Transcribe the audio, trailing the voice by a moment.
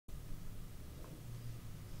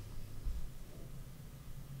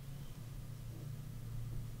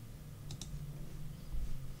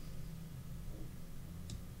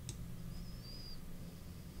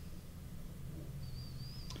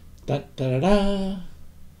Da, da, da, da.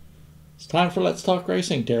 It's time for Let's Talk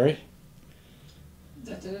Racing, Terri.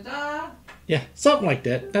 Da da da da. Yeah, something like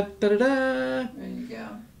that. Da, da, da, da. There you go.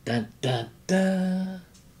 Da, da, da.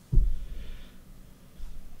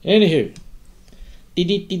 Anywho.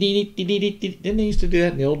 Didn't they used to do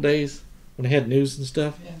that in the old days when they had news and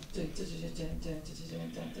stuff? Yeah.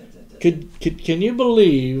 Can you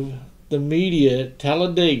believe the media at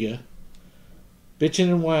Talladega bitching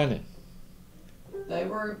and whining? They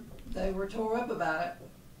were tore up about it.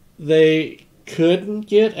 They couldn't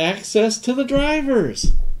get access to the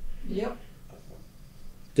drivers. Yep.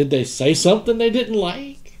 Did they say something they didn't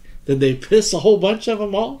like? Did they piss a whole bunch of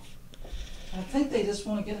them off? I think they just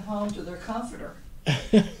want to get home to their comforter.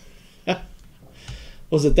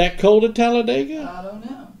 Was it that cold at Talladega? I don't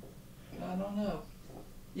know.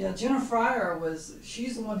 Yeah, Jenna Fryer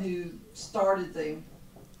she's the one who started the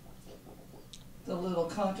little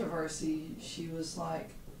controversy. She was like,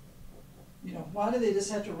 why do they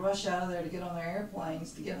just have to rush out of there to get on their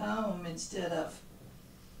airplanes to get home instead of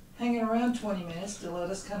hanging around 20 minutes to let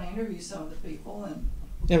us kind of interview some of the people? And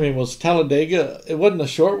I mean, was Talladega, it wasn't a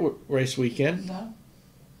short race weekend. no.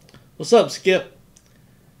 What's up, Skip?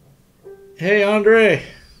 Hey, Andre.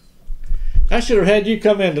 I should have had you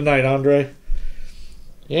come in tonight, Andre.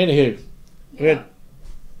 Anywho, we had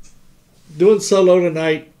doing solo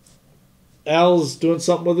tonight. Al's doing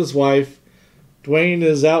something with his wife. Dwayne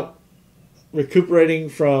is out recuperating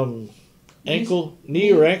from knee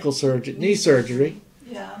surgery.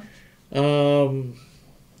 Yeah.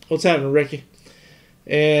 What's happening, Ricky?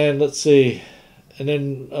 And let's see. And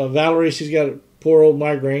then Valerie, she's got a poor old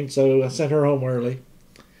migraine, so I sent her home early.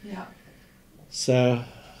 Yeah. So,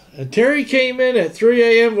 and Terri came in at 3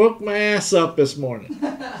 a.m., woke my ass up this morning.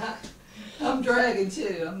 I'm dragging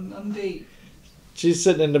too. I'm beat. She's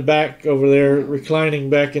sitting in the back over there, reclining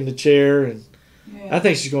back in the chair, and Yeah. I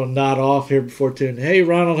think she's going to nod off here before 2. Hey,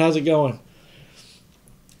 Ronald, how's it going?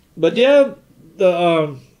 But yeah,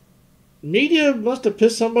 the media must have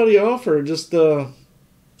pissed somebody off, or just Well,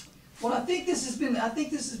 I think this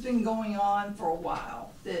has been going on for a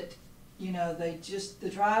while. That the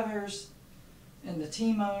drivers and the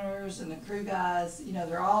team owners and the crew guys,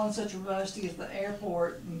 they're all in such a rush to get to the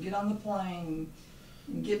airport and get on the plane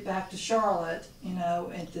and get back to Charlotte, and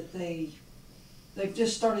that they've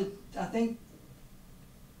just started. I think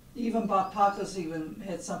even Bob Pacos even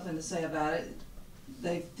had something to say about it.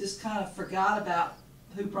 They've just kind of forgot about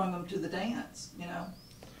who brought them to the dance, and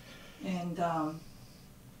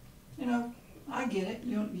I get it.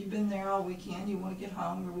 You've been there all weekend. You want to get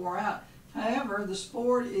home. You're wore out. However, the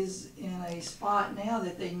sport is in a spot now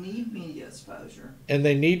that they need media exposure. and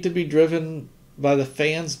they need to be driven by the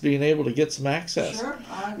fans being able to get some access. Sure,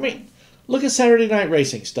 I I mean, look at Saturday night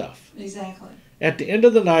racing stuff. exactly. At the end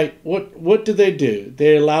of the night, what do?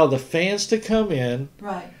 They allow the fans to come in,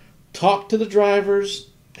 Right. talk to the drivers,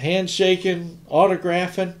 handshaking,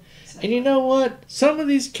 autographing. And you know what? Some of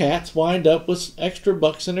these cats wind up with extra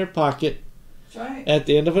bucks in their pocket That's right. at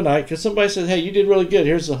the end of a night because somebody says, "Hey, you did really good.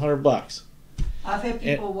 Here's $100." I've had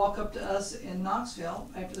people walk up to us in Knoxville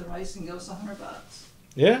after the race and give us $100.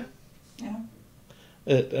 Yeah, Yeah.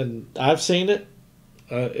 and I've seen it.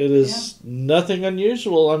 It is nothing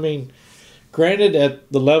unusual. I mean, granted,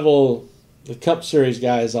 at the level the Cup Series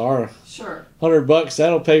guys are, Sure. $100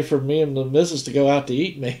 that'll pay for me and the missus to go out to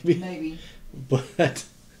eat, maybe. Maybe. But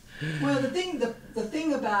Well, the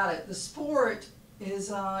thing about it, the sport is,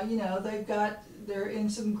 they're in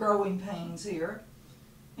some growing pains here,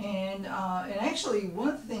 and actually one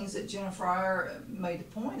of the things that Jenna Fryer made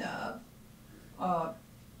a point of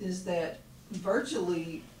is that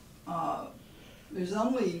virtually there's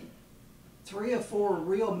only 3 or 4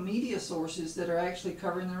 real media sources that are actually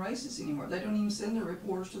covering the races anymore. They don't even send their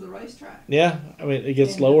reporters to the racetrack. yeah, I mean, it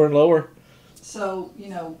gets lower and lower. So,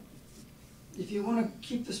 if you want to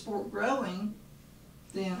keep the sport growing,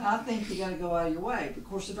 then I think you got to go out of your way. Of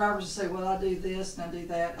course, the drivers will say, well, I do this and I do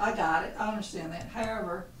that. I got it. I understand that.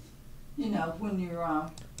 However, when you're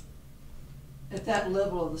at that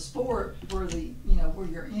level of the sport where where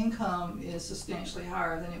your income is substantially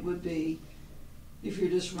higher than it would be if you're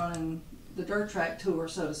just running the dirt track tour,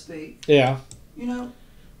 so to speak. Yeah.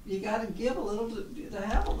 You got to give a little to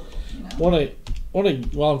have a little.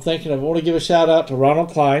 While I'm thinking of it, I want to give a shout out to Ronald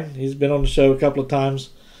Klein. He's been on the show a couple of times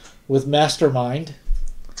with Mastermind.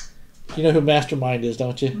 You know who Mastermind is,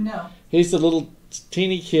 don't you? No. He's the little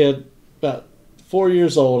teeny kid, about 4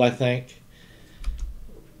 years old, I think.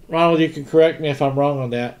 Ronald, you can correct me if I'm wrong on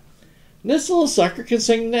that. And this little sucker can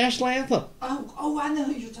sing the national anthem. Oh, I know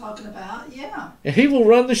who you're talking about. Yeah. And he will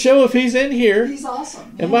run the show if he's in here. He's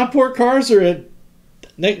awesome. And my poor cars are at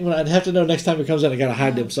I'd have to know next time he comes in. I gotta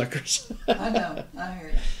hide them suckers. I know. I hear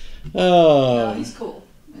you. Oh, No, he's cool.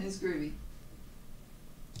 He's groovy.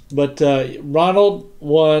 but Ronald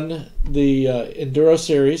won the Enduro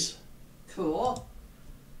Series. Cool.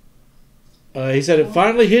 He said it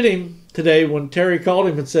finally hit him today when Terri called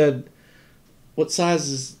him and said, "What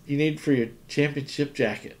sizes you need for your championship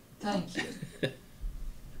jacket?" Thank you.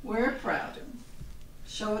 We're proud of him.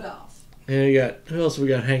 Show it off. And you got, who else we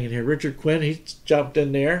got hanging here? Richard Quinn, he's jumped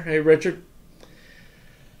in there. Hey, Richard.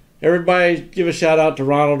 Everybody give a shout out to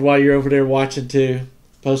Ronald while you're over there watching too.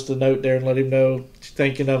 Post a note there and let him know you're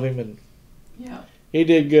thinking of him. And Yeah. he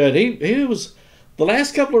did good. He was, the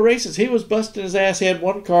last couple of races, he was busting his ass. He had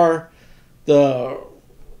one car, the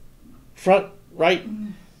front right,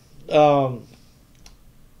 Ball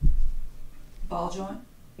joint.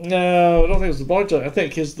 no, I don't think it was the ball joint. I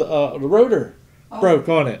think the rotor broke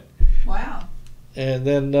on it. Wow. And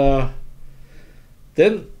then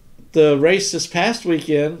the race this past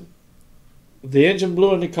weekend, the engine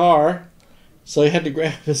blew in the car, so he had to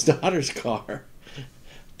grab his daughter's car.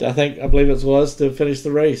 I believe it was to finish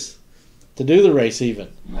the race, to do the race even.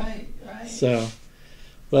 Right. So,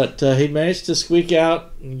 but he managed to squeak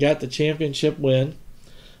out and got the championship win.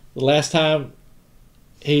 The last time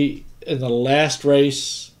in the last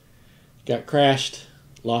race, got crashed,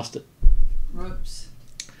 lost it. Ropes.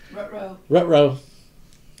 Rut-row. Rut-row.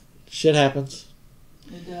 Shit happens.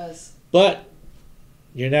 It does. But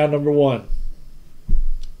you're now number one.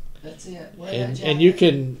 That's it. And you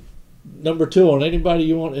can number two on anybody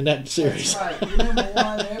you want in that series. That's right. You're number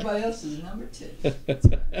one, and everybody else is number two. That's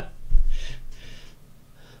right.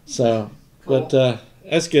 So, Cool. but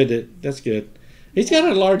that's good. That's good. He's got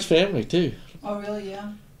a large family too. Oh, really?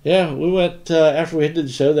 Yeah. Yeah, we went after we did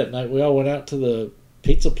the show that night. We all went out to the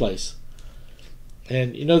pizza place,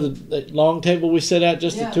 and you know the long table we sit at,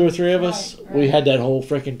 just the two or three of us. Right. We had that whole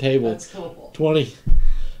freaking table. That's cool.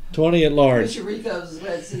 20 at large. Mr. Rico's is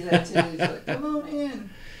glad to see that too. He's like, come on in.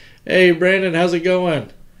 Hey, Brandon, how's it going?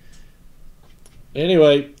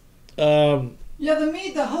 Anyway, Yeah,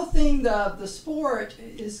 the whole thing, the sport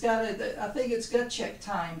is I think it's gut check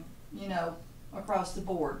time, across the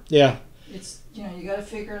board. yeah. It's, you got to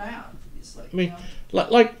figure it out. It's like, I mean,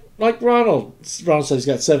 like Ronald said he's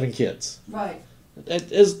got 7 kids. Right.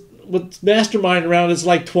 It is, with Mastermind around, it's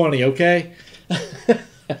like 20, okay?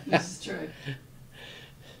 This is true.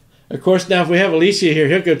 Of course, now if we have Alicia here,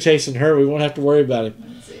 he'll go chasing her. We won't have to worry about him.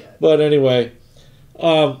 That's it. But anyway,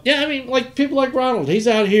 yeah, I mean, like people like Ronald, he's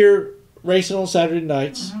out here racing on Saturday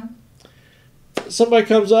nights. Mm-hmm. Somebody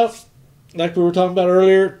comes up, like we were talking about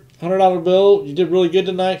earlier, $100 bill, you did really good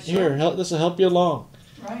tonight. Sure. Here, this will help you along.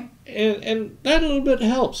 Right. And that little bit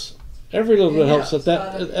helps. Every little bit helps at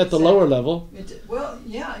the lower level. Well,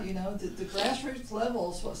 yeah, the grassroots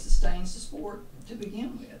level is what sustains the sport to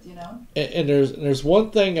begin with, And there's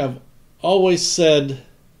one thing I've always said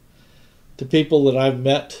to people that I've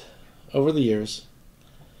met over the years: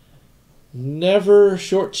 never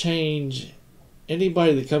shortchange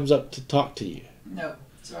anybody that comes up to talk to you. No,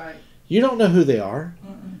 that's right. You don't know who they are.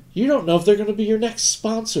 Mm-mm. You don't know if they're going to be your next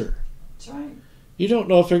sponsor. That's right. You don't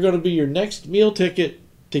know if they're going to be your next meal ticket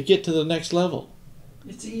to get to the next level.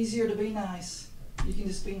 It's easier to be nice. You can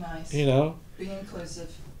just be nice. Be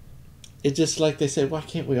inclusive. It's just like they say, why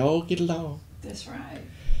can't we all get along? That's right. I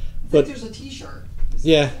But think there's a T-shirt.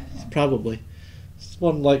 yeah, probably. It's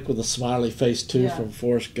one like with a smiley face too, Yeah. from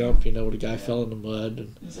Forrest Gump. Where the guy fell in the mud.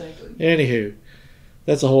 And Exactly. anywho,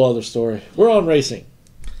 that's a whole other story. We're on racing,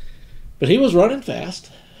 but he was running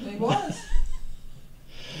fast. He was.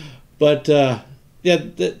 But yeah,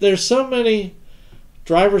 there's so many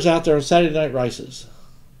drivers out there on Saturday night races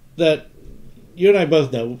that you and I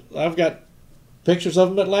both know. I've got pictures of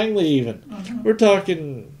them at Langley even. Mm-hmm. We're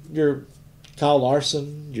talking your Kyle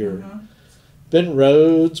Larson, your Mm-hmm. Ben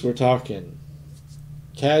Rhodes, we're talking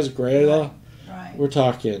Kaz Grela, Right. we're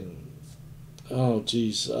talking,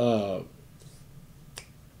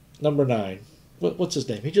 number 9. What's his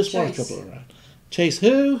name? He just won a Chase. couple of rounds. Chase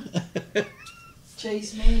who?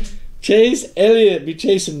 Chase me. Chase Elliott be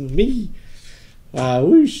chasing me.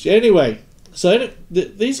 Whoosh. Anyway, so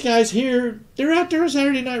these guys here, they're out there on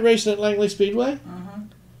Saturday night racing at Langley Speedway. Mm-hmm.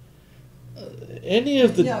 Any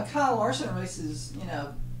of the Kyle Larson races,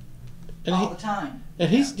 and all the time. and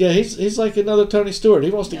he's like another Tony Stewart. He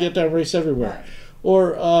wants to get down and race everywhere. Right.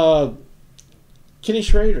 Or Kenny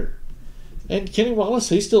Schrader. And Kenny Wallace,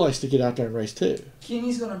 he still likes to get out there and race too.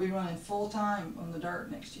 Kenny's going to be running full time on the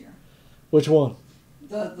dirt next year. Which one?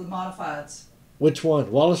 The modifieds. Which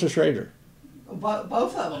one? Wallace or Schrader?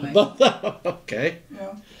 Both of them. Maybe. Both of them. Okay.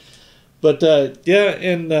 Yeah. But yeah,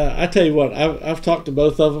 and I tell you what, I've talked to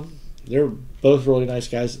both of them. They're Both really nice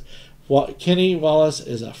guys. Kenny Wallace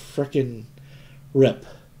is a freaking rip.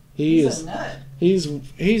 He's a nut.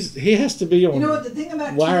 He has to be on. You know what the thing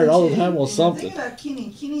about wired Kenny all the too, time on something. The thing about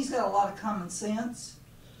Kenny's got a lot of common sense,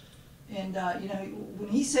 and you know, when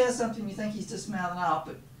he says something, you think he's just mouthing off,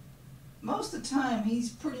 but most of the time he's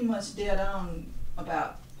pretty much dead on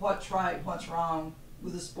about what's right, what's wrong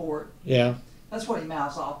with the sport. Yeah. That's what he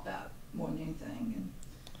mouths off about more than anything, and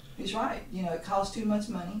he's right. You know, it costs too much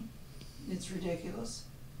money. It's ridiculous.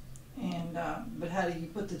 And but how do you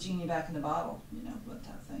put the genie back in the bottle? You know, that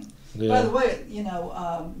type of thing. Yeah. By the way, you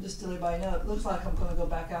know, just to let everybody know, it looks like I'm going to go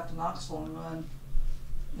back out to Knoxville and run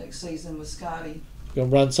next season with Scotty. Gonna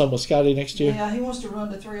run some with Scotty next year. Yeah, he wants to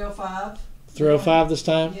run to 305. 305 this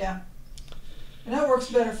time. Yeah, and that works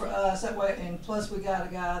better for us that way. And plus, we got a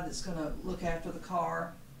guy that's going to look after the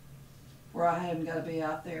car, where I haven't got to be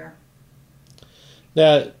out there.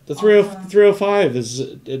 Now, the 305 is,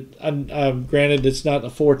 granted, it's not a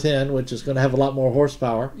 410, which is going to have a lot more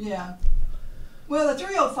horsepower. Yeah. Well, the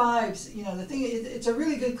 305s, you know, the thing it's a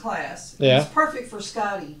really good class. Yeah. It's perfect for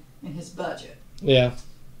Scotty and his budget. Yeah.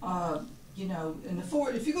 You know, in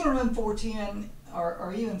if you're going to run 410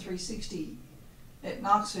 or even 360 at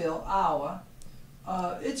Knoxville, Iowa,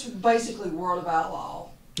 it's basically World of Outlaw.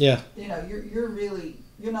 Yeah. You know,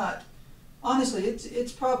 you're not. Honestly,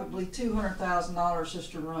 it's probably $200,000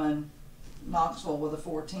 just to run Knoxville with a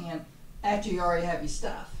 410 after you already have your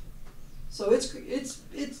stuff. So there's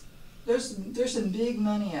some big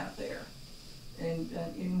money out there, and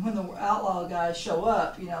when the outlaw guys show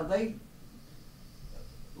up, you know, a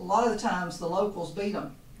lot of the times the locals beat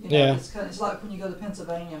them. You know, yeah. It's like when you go to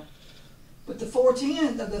Pennsylvania. But the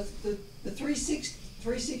 410, the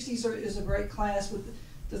 360s is a great class. With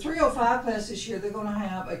the 305 class this year, they're going to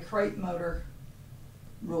have a crate motor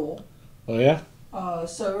rule. Oh yeah.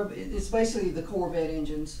 So it's basically the Corvette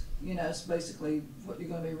engines. You know, it's basically what you're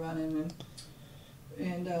going to be running,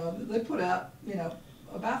 and they put out, you know,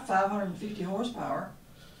 about 550 horsepower.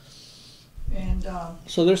 And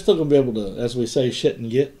so they're still going to be able to, as we say, shit and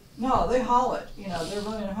get. No, they haul it. You know, they're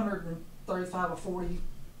running 135 or 40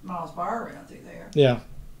 miles per hour around through there. Yeah.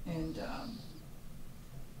 And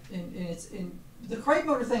the crate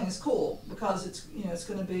motor thing is cool because it's, you know, it's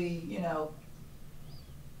going to be, you know,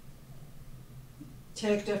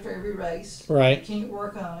 checked after every race. Right. You can't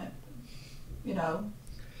work on it, you know,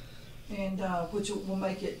 and which will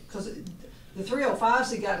make it, because the 305s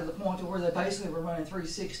they got to the point to where they basically were running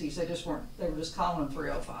 360s. They were just calling them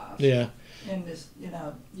 305s. Yeah. And this, you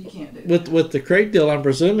know, you can't do that. With the crate deal, I'm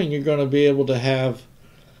presuming you're going to be able to have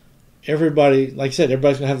everybody, like I said,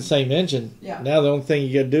 everybody's going to have the same engine. Yeah. Now the only thing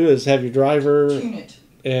you got to do is have your driver tune it.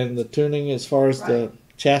 And the tuning as far as the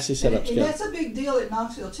chassis setups and go. That's a big deal at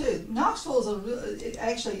Knoxville too. Knoxville is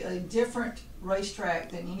actually a different racetrack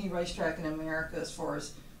than any racetrack in America as far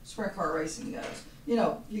as sprint car racing goes. You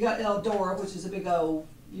know, you got Eldora, which is a big old,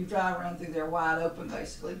 you drive around through there wide open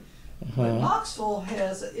basically. But Knoxville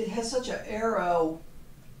has such an aero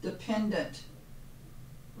dependent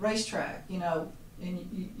racetrack, you know,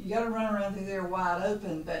 and you got to run around through there wide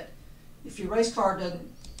open, but if your race car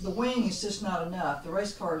doesn't, the wing is just not enough. The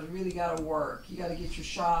race car's really got to work. You got to get your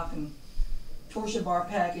shock and torsion bar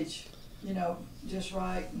package, you know, just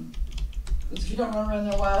right. Because if you don't run around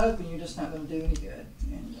there wide open, you're just not going to do any good.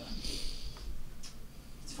 And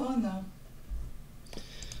it's fun though.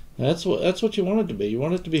 That's what you want it to be. You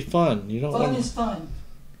want it to be fun. You don't. Fun is fun.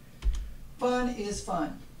 Fun is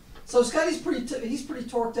fun. So Scotty's he's pretty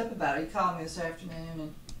torqued up about it. He called me this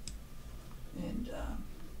afternoon, and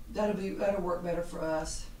that'll work better for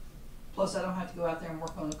us. Plus, I don't have to go out there and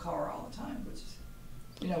work on the car all the time, which is,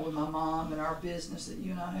 you know, with my mom and our business that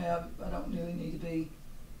you and I have, I don't really need to be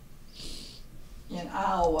in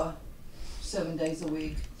Iowa 7 days a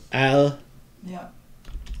week. Iowa. Yeah.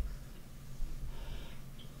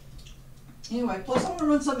 Anyway, plus I want to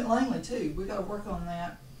run something at Langley too. We got to work on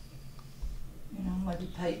that. You know, maybe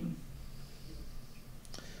Peyton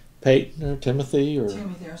or Timothy or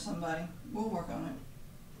somebody. We'll work on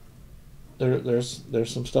it.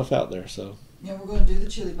 There's some stuff out there. So. Yeah, we're going to do the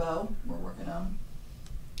Chili Bowl. We're working on.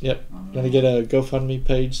 Yep. Going to get a GoFundMe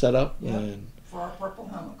page set up. Yep. And for our purple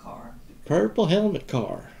helmet car. Purple helmet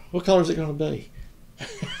car. What color is it going to be?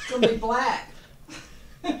 It's going to be black.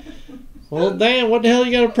 Well, damn, what the hell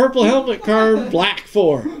you got a purple helmet car black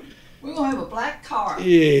for? We're going to have a black car.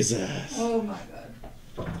 Jesus. Oh, my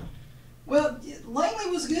God. Well, Langley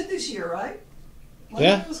was good this year, right?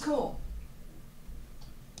 Langley was cool.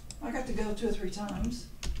 I got to go 2 or 3 times.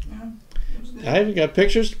 Yeah, it was good. I even got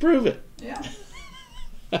pictures to prove it. Yeah.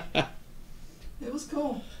 It was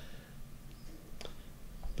cool.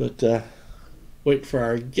 But, wait for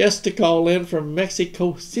our guest to call in from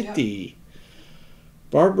Mexico City. Yep.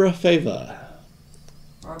 Barbara Fava.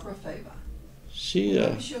 Barbara Fava.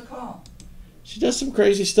 Maybe she'll call. She does some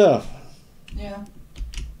crazy stuff. Yeah.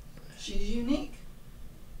 She's unique.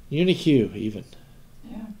 Unique even.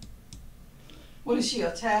 Yeah. What is she,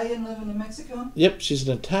 Italian living in Mexico? Yep, she's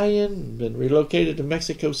an Italian, been relocated to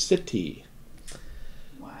Mexico City.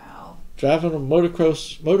 Wow. Driving on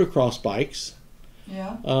motocross bikes.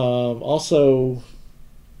 Yeah. Also,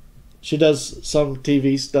 she does some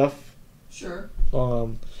TV stuff. Sure.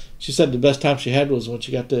 She said the best time she had was when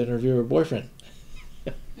she got to interview her boyfriend.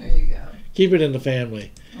 There you go. Keep it in the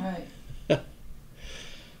family. Right.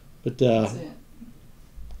 But That's it.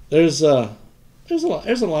 there's a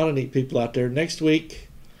lot of neat people out there. Next week,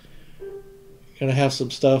 gonna have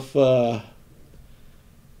some stuff. Here's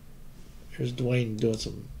Dwayne doing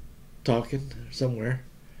some talking somewhere.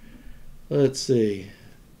 Let's see.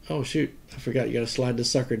 Oh shoot! I forgot you got to slide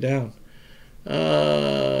this sucker down.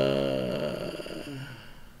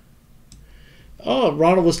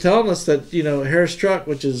 Ronald was telling us that Harris Truck,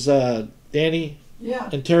 which is Danny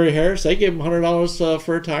and Terri Harris, they gave him $100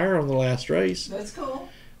 for a tire on the last race. That's cool.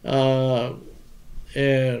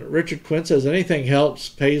 And Richard Quinn says anything helps,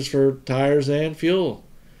 pays for tires and fuel.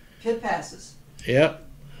 Pit passes. Yep.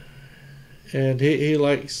 And he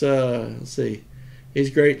likes, let's see, he's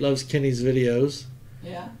great, loves Kenny's videos.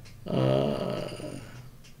 Yeah.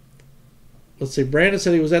 Let's see, Brandon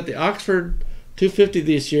said he was at the Oxford 250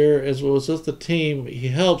 this year, as well as with the team he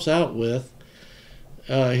helps out with.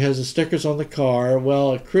 He has the stickers on the car.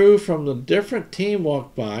 Well, a crew from the different team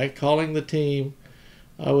walked by, calling the team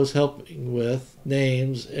I was helping with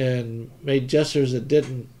names and made gestures they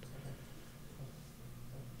didn't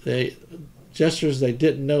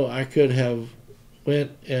know I could have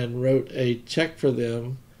went and wrote a check for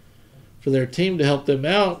them, for their team to help them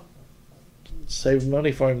out. Saved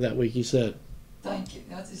money for him that week, he said. Thank you.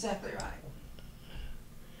 That's exactly right.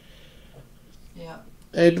 Yeah.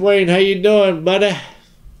 Hey, Dwayne, how you doing, buddy?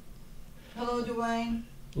 Hello, Dwayne.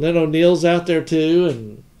 Lynn O'Neill's out there, too,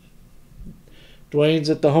 and Dwayne's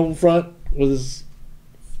at the home front with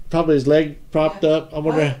probably his leg propped up. I'm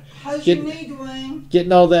wondering how's your knee, Dwayne?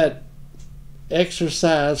 Getting all that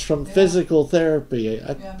exercise from physical therapy.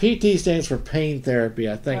 PT stands for pain therapy,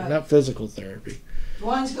 I think, not physical therapy.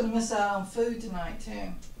 Dwayne's going to miss out on food tonight,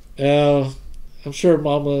 too. I'm sure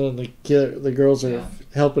Mama and the girls are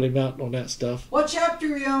helping him out on that stuff. What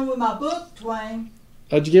chapter are you on with my book, Dwayne?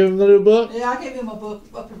 Oh, did you give him the new book? Yeah, I gave him a book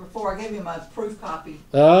up here before. I gave him a proof copy.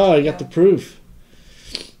 Oh, you got the proof.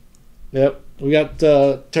 Yep. We got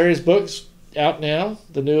Terry's books out now,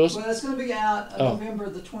 the newest. Well, it's going to be out November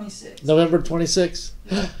the 26th. November 26th?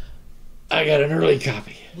 Yeah. I got an early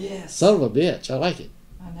copy. Yes. Son of a bitch. I like it.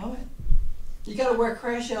 I know it. You got to wear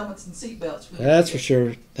crash helmets and seatbelts. That's for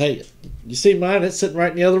sure. Hey, you see mine? It's sitting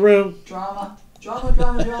right in the other room. Drama.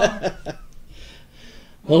 The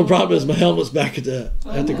only problem is my helmet's back at the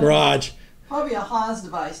garage. Probably a Hans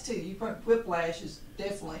device, too. Whiplash is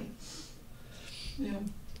definitely... Yeah.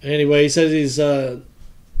 Anyway, he says he's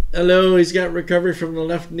he's got recovery from the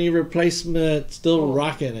left knee replacement, still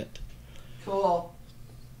rocking it. Cool.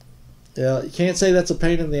 Yeah, you can't say that's a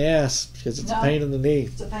pain in the ass because it's a pain in the knee.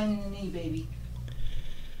 It's a pain in the knee, baby.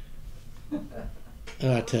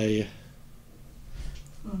 I tell you.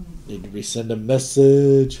 Need to resend a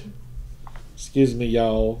message. Excuse me,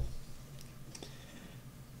 y'all.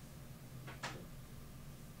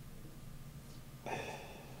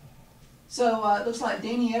 So it looks like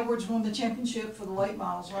Danny Edwards won the championship for the late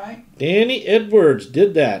models, right? Danny Edwards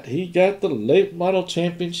did that. He got the late model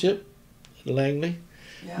championship at Langley.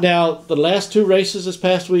 Yeah. Now, the last two races this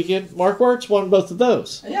past weekend, Mark Wirtz won both of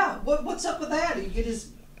those. Yeah. What's up with that? Did you get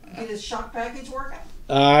his shock package working?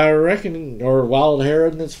 I reckon, or wild hair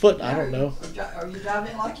in his foot. I don't know. Are you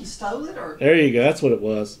driving it like you stole it? Or? There you go. That's what it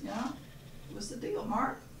was. Yeah. What's the deal,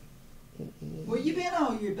 Mark? Where you been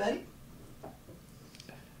all year, buddy?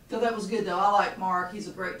 So that was good, though. I like Mark. He's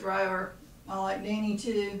a great driver. I like Danny,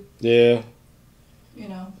 too. Yeah. You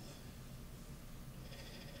know.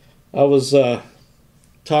 I was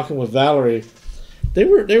talking with Valerie. They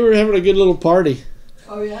were having a good little party.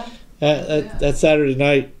 Oh, yeah? That Saturday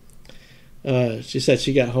night. She said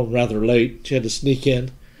she got home rather late. She had to sneak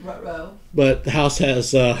in. Right-row. But the house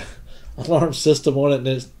has alarm system on it, and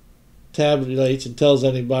it tabulates and tells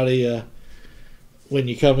anybody when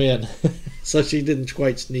you come in. So she didn't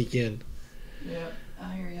quite sneak in. Yeah,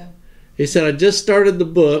 I hear you. He said, I just started the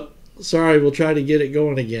book. Sorry, we'll try to get it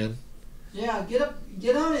going again. Yeah, get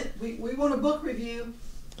on it. We want a book review.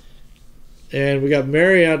 And we got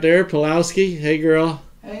Mary out there, Pulowski. Hey, girl.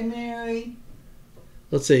 Hey, Mary.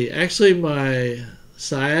 let's see. Actually, my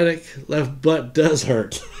sciatic left butt does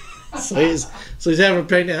hurt. so he's having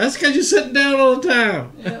pain now. That's because you're sitting down all the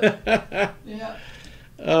time. Yep. Yeah.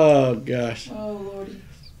 Oh gosh. Oh Lordy.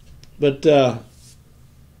 But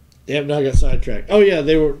yeah, now I got sidetracked. Oh yeah,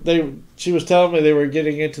 she was telling me they were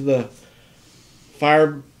getting into the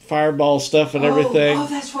fireball stuff and everything. Oh,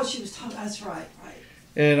 that's what she was talking. That's right.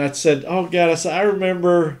 And I said, "Oh God!" I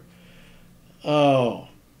remember,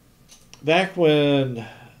 back when,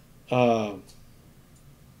 Wayne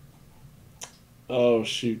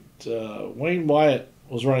Wyatt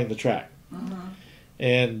was running the track,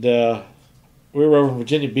 and we were over in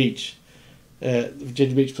Virginia Beach, at the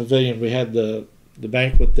Virginia Beach Pavilion. We had the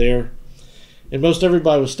banquet there, and most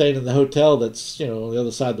everybody was staying in the hotel that's on the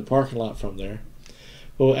other side of the parking lot from there.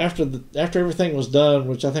 Well, after everything was done,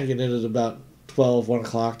 which I think it ended about 1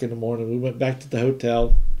 o'clock in the morning, we went back to the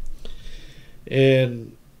hotel,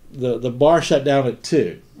 and the bar shut down at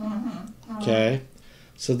 2. Okay,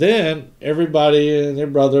 so then everybody and their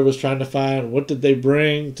brother was trying to find what did they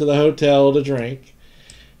bring to the hotel to drink,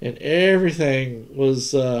 and everything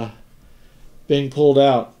was being pulled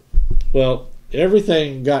out. Well,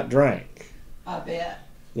 everything got drank. I bet.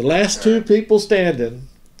 The last 2 people standing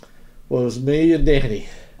was me and Danny.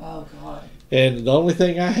 Oh God. And the only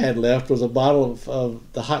thing I had left was a bottle of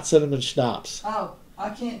the hot cinnamon schnapps. Oh, I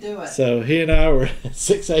can't do it. So he and I were at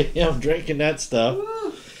 6 a.m. drinking that stuff.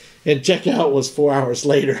 Woo. And checkout was 4 hours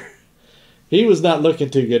later. He was not looking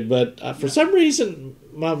too good, but for some reason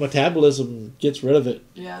my metabolism gets rid of it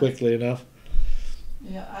quickly enough.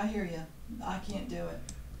 Yeah, I hear you. I can't do it.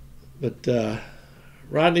 But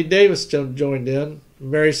Rodney Davis joined in.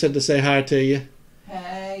 Mary said to say hi to you.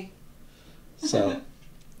 Hey. So...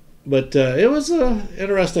 But it was an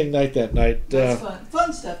interesting night that night. That's fun.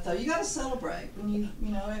 Fun stuff, though. You got to celebrate when you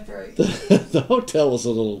after. The hotel was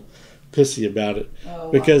a little pissy about it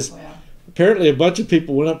because wow. apparently a bunch of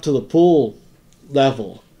people went up to the pool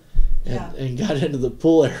level and got into the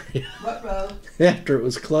pool area after it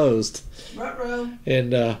was closed.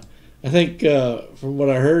 And I think from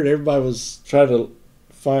what I heard, everybody was trying to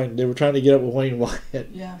they were trying to get up with Wayne Wyatt.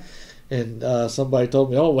 Yeah. And somebody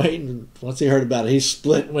told me, Wayne, once he heard about it, he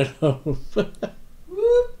split and went home. I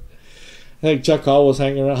think Chuck Hall was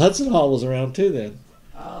hanging around. Hudson Hall was around too then.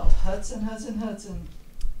 Oh, Hudson.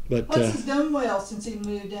 But Hudson's done well since he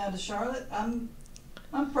moved down to Charlotte. I'm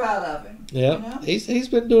proud of him. Yeah, he's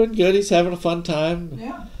been doing good. He's having a fun time.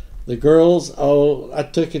 Yeah. The girls, I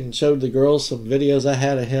took and showed the girls some videos I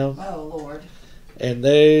had of him. Oh, Lord. And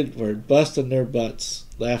they were busting their butts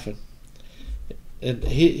laughing. And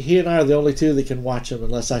he and I are the only 2 that can watch him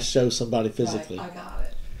unless I show somebody physically. Right. I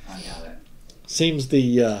got it. Seems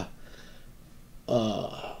the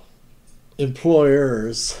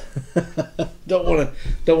employers don't want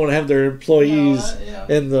to have their employees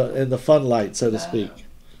in the fun light, so to speak.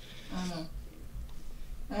 I know.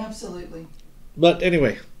 Absolutely. But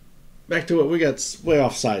anyway, back to what we got way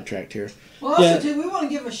off sidetracked here. Well, also too, we want to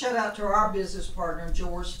give a shout out to our business partner,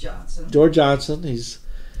 George Johnson. He's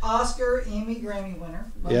Oscar, Emmy, Grammy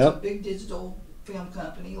winner. Runs a big digital film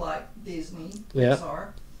company like Disney,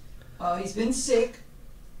 Pixar. He's been sick.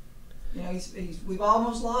 We've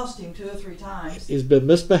almost lost him 2 or 3 times. He's been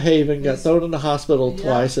misbehaving. Got thrown in the hospital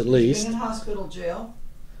twice at least. He's been in hospital jail,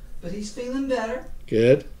 but he's feeling better.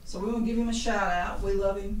 Good. So we want to give him a shout out. We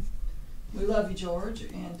love him. We love you, George,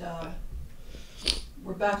 and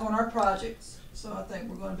we're back on our projects. So I think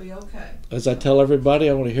we're going to be okay. As I tell everybody,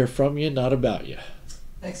 I want to hear from you, not about you.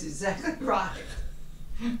 That's exactly right.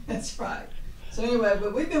 That's right. So anyway,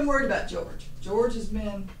 but we've been worried about George.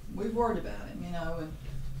 We've worried about him,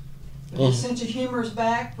 but his sense of humor is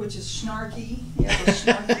back, which is snarky. He has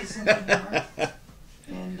a snarky sense of humor.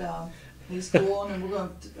 And he's cool, and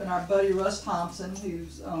and our buddy Russ Thompson,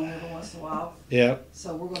 who's on every once in a while. Yeah.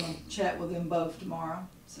 So we're going to chat with them both tomorrow.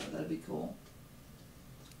 So that'll be cool.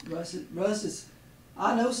 Russ is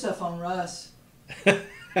I know stuff on Russ.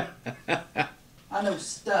 I know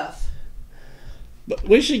stuff. But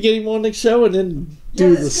we should get him on the show and then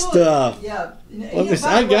do the stuff. Yeah.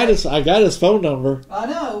 I got his phone number. I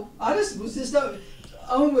know. I was just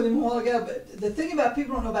on with him a while ago. But the thing about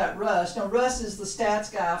people don't know about Russ. Russ is the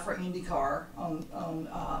stats guy for IndyCar on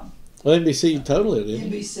NBC totally.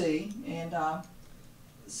 NBC, and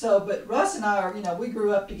but Russ and I are we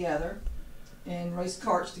grew up together and raced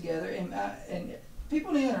karts together, and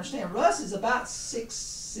people need to understand Russ is about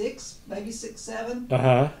 6'6", maybe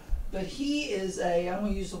 6'7". But he is I'm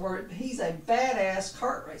going to use the word, he's a badass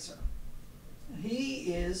kart racer.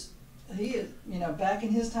 He is, back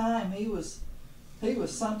in his time, he was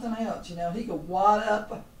something else, He could wad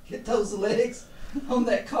up, get those legs on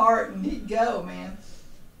that cart, and he'd go, man.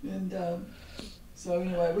 And so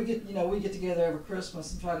anyway, we get together every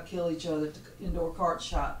Christmas and try to kill each other at the indoor kart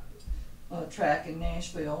shop track in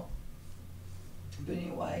Nashville. But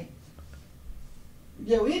anyway,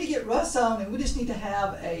 yeah, we need to get Russ on, and we just need to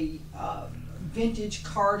have a vintage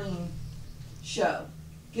karting show.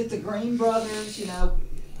 Get the Green brothers,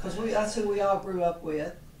 because that's who we all grew up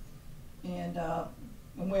with, and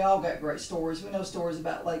we all got great stories. We know stories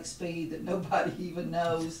about Lake Speed that nobody even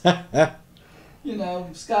knows.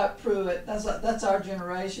 Scott Pruitt. That's our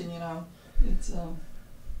generation. It's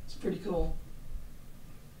pretty cool.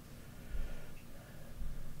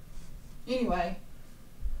 Anyway.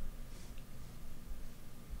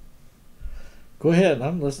 Go ahead,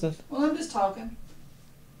 I'm listening. Well, I'm just talking.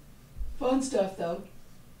 Fun stuff, though.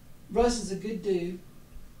 Russ is a good dude.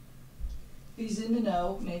 He's in the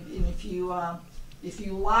know, and if you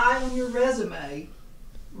lie on your resume,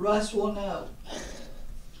 Russ will know.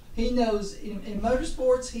 He knows in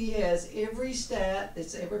motorsports. He has every stat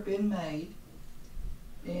that's ever been made,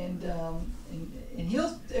 and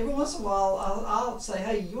he'll every once in a while I'll say,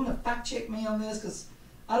 hey, you want to fact check me on this, because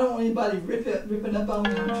I don't want anybody ripping up on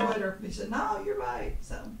me on Twitter. He said, no, you're right.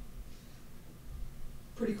 So,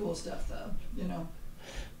 pretty cool stuff, though,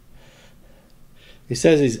 He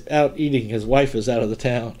says he's out eating. His wife is out of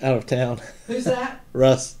town. Who's that?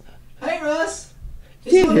 Russ. Hey, Russ.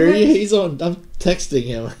 Can't hear you. He's on. I'm texting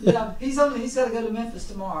him. Yeah, he's got to go to Memphis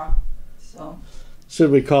tomorrow. So. Should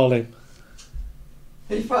we call him?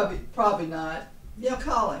 He's probably not. Yeah,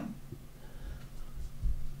 call him.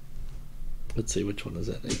 Let's see, which one is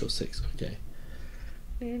that? 806. Okay.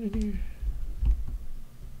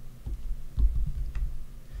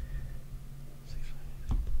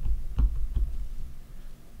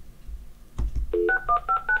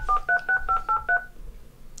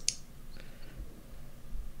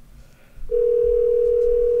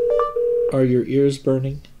 Are your ears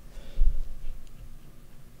burning?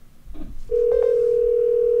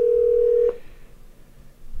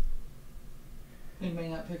 He may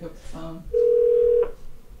not pick up the phone.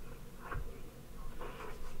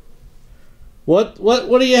 What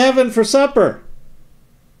are you having for supper?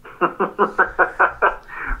 Red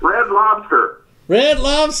Lobster. Red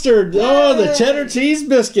Lobster. Yay! Oh, the cheddar cheese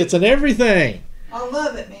biscuits and everything. I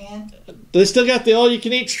love it, man. They still got the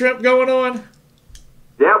all-you-can-eat shrimp going on?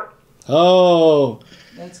 Yep. Oh,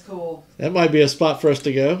 That's cool. that might be a spot for us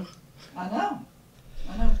to go. I know.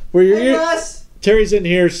 Were your Hey, ears? Russ. Terry's in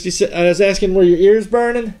here. She said, I was asking, were your ears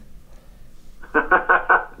burning? No,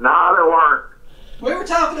 they weren't. We were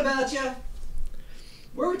talking about you.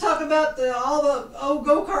 We were talking about all the old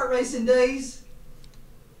go-kart racing days.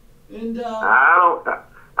 And I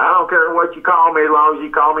don't care what you call me as long as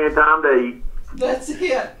you call me in time to eat. that's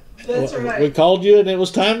it. That's We right. called you and it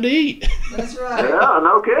was time to eat. That's right. Yeah,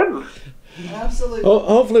 no kidding. Absolutely.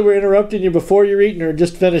 Hopefully we're interrupting you before you're eating or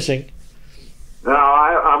just finishing. No,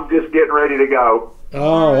 I'm just getting ready to go. Oh,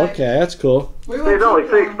 All right. okay. That's cool. We won't It's only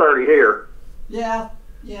keep going. 6:30 here. Yeah.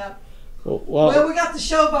 Well, Well, we got the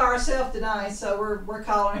show by ourselves tonight, so we're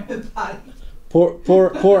calling everybody.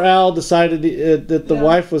 poor Al decided that the Yeah.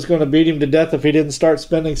 wife was going to beat him to death if he didn't start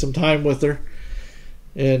spending some time with her.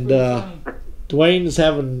 And Pretty funny. Dwayne's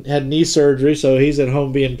had knee surgery, so he's at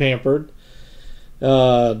home being pampered.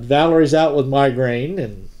 Valerie's out with migraine,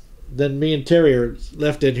 and then me and Terry are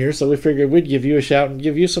left in here, so we figured we'd give you a shout and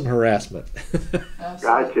give you some harassment. Absolutely.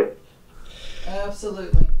 Gotcha.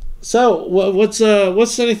 Absolutely. So, what's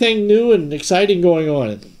anything new and exciting going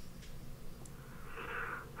on?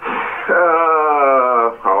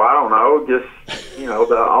 I don't know. Just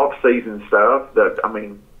the off-season stuff. A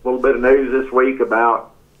little bit of news this week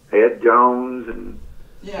about Ed Jones and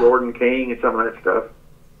Yeah. Jordan King and some of that stuff.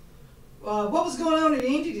 What was going on in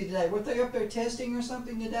Indy today? Were they up there testing or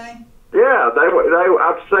something today? Yeah, they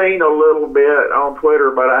I've seen a little bit on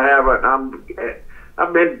Twitter, but I haven't.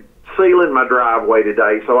 I've been sealing my driveway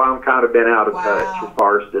today, so I'm kind of been out of touch as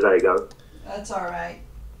far as today goes. That's all right.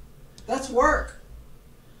 That's work.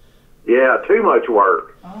 Yeah, too much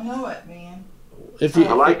work. I know it, man. If you,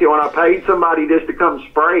 I like it when I paid somebody just to come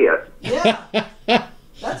spray it. Yeah.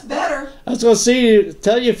 That's better. I was going to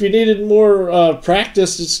tell you if you needed more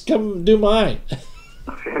practice, just come do mine.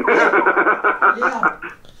 Yeah.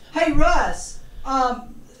 Hey, Russ,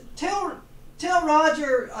 tell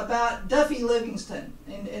Roger about Duffy Livingston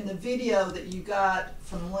and the video that you got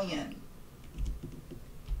from Lynn.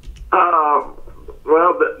 Well,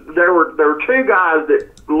 there were two guys that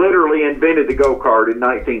literally invented the go-kart in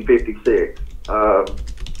 1956.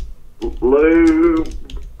 Lou,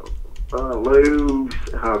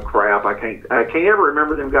 oh crap, I can't ever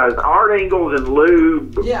remember them guys. Art Ingalls and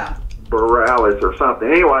Lou Yeah. Borales or something.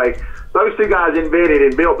 Anyway, those two guys invented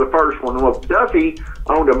and built the first one. Well, Duffy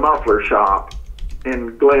owned a muffler shop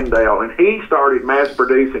in Glendale, and he started mass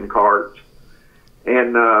producing karts.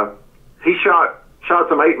 And he shot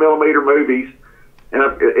some 8mm movies. And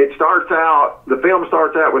the film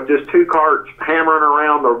starts out with just two karts hammering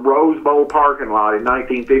around the Rose Bowl parking lot in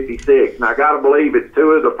 1956. And I got to believe it's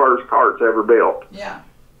two of the first karts ever built. Yeah.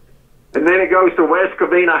 And then it goes to West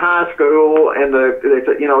Covina High School, and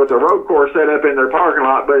it's a road course set up in their parking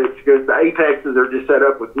lot, but it's just the apexes are just set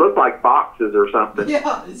up with look like boxes or something.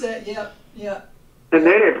 Yeah. Is that? Yeah. And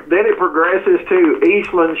then it progresses to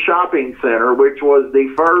Eastland Shopping Center, which was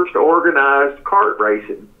the first organized kart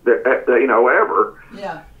racing ever.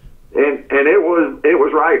 Yeah. And it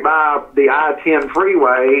was right by the I-10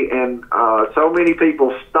 freeway, and so many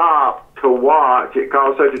people stopped to watch. It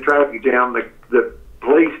caused such a traffic jam. The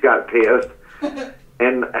police got pissed,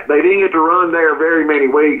 and they didn't get to run there very many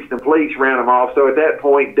weeks. The police ran them off. So at that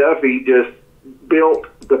point, Duffy just built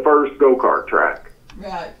the first go-kart track.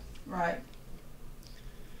 Right.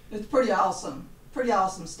 It's pretty awesome. Pretty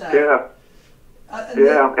awesome stuff. Yeah.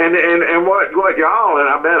 And what y'all, and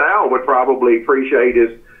I bet Al would probably appreciate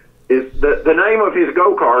is the name of his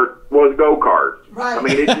go-kart was go-kart. Right. I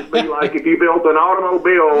mean, it'd just be like if you built an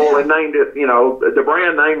automobile and named it, the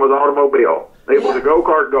brand name was automobile. It was a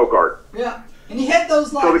go-kart. Yeah. And he had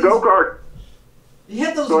those So the go-kart. He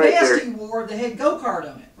had those vests he wore that had go-kart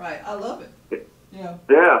on it. Right. I love it. Yeah.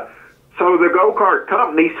 Yeah. So the go-kart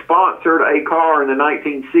company sponsored a car in the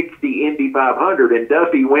 1960 Indy 500, and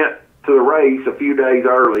Duffy went to the race a few days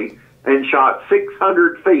early and shot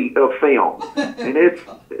 600 feet of film. And it's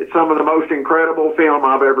some of the most incredible film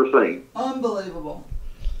I've ever seen. Unbelievable.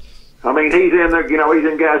 I mean, he's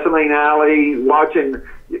in Gasoline Alley watching.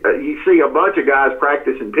 You see a bunch of guys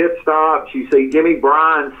practicing pit stops. You see Jimmy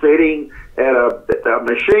Bryan sitting at a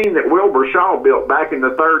machine that Wilbur Shaw built back in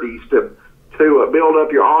the 30s to build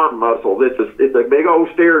up your arm muscles. It's a big old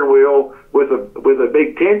steering wheel with a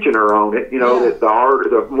big tensioner on it. That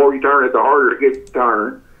the more you turn it, the harder it gets to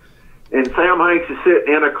turn. And Sam Hanks is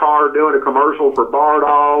sitting in a car doing a commercial for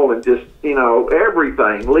Bardol and just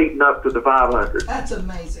everything leading up to the 500. That's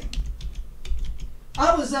amazing.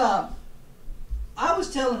 I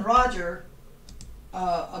was telling Roger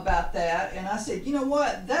about that, and I said, you know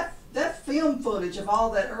what, that film footage of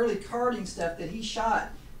all that early karting stuff that he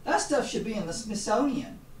shot, that stuff should be in the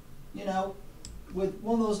Smithsonian, with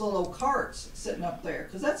one of those little old carts sitting up there,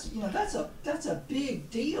 because that's a big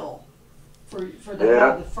deal for to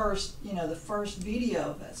have the first video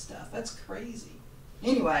of that stuff. That's crazy.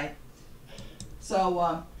 Anyway,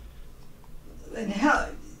 so and how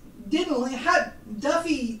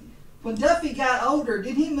Duffy, when Duffy got older,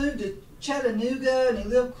 did he move to Chattanooga and he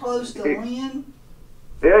lived close to Lynn?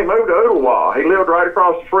 Yeah, he moved to Ottawa. He lived right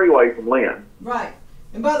across the freeway from Lynn. Right.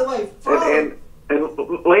 And by the way, and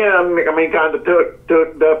Lynn, I mean, kind of took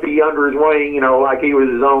Duffy under his wing, like he was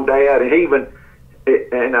his own dad. And he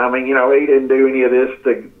didn't do any of this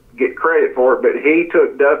to get credit for it, but he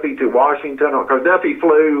took Duffy to Washington because Duffy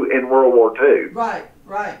flew in World War II. Right.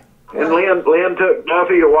 And Lynn took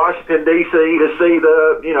Duffy to Washington D.C. to see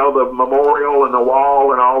the memorial and the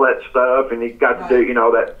wall and all that stuff, and he got to do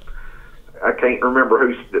that. I can't remember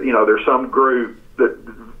who's there's some group that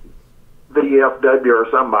VFW or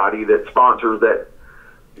somebody that sponsors that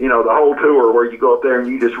the whole tour where you go up there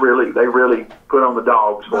and they really put on the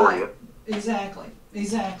dogs for you. Exactly.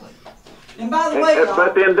 And by the way,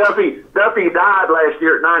 but then Duffy died last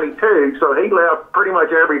year at 92, so he left pretty much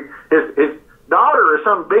his daughter is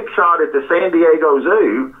some big shot at the San Diego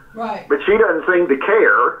Zoo, right? But she doesn't seem to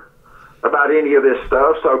care about any of this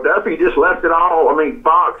stuff. So Duffy just left it all. I mean,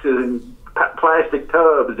 boxes and plastic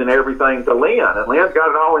tubs and everything to Lynn, and Lynn's got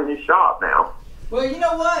it all in his shop now. Well, you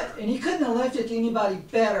know what? And he couldn't have left it to anybody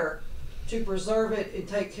better to preserve it and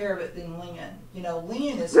take care of it than Lynn.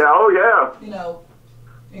 Lynn is. Yeah. Oh yeah.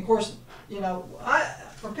 And of course,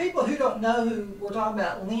 for people who don't know who we're talking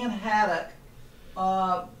about, Lynn Haddock.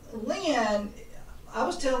 Lynn, I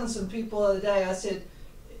was telling some people the other day, I said,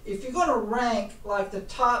 if you're going to rank like the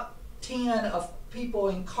top 10 of people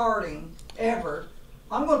in karting ever,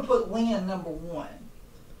 I'm going to put Lynn number 1.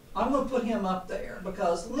 I'm going to put him up there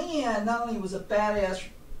because Lynn not only was a badass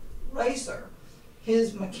racer,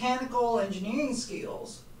 his mechanical engineering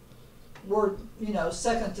skills were,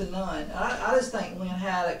 second to none. I just think Lynn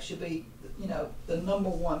Haddock should be, the number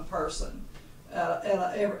 1 person out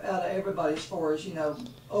of everybody as far as,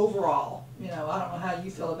 overall. I don't know how you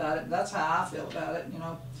feel about it, but that's how I feel about it,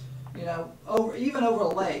 even over a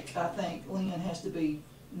lake, I think Lynn has to be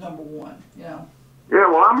number 1, Yeah,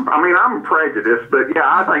 well, I'm prejudiced, but yeah,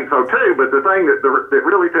 I think so too. But the thing that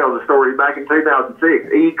really tells the story, back in 2006,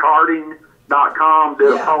 ekarting.com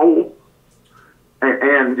did a poll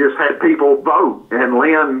and just had people vote, and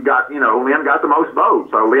Lynn got the most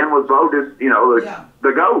votes, so Lynn was voted,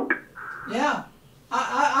 the GOAT. Yeah,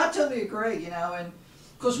 I totally agree, and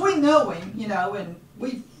because we know him, and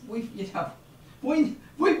we've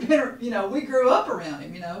been, we grew up around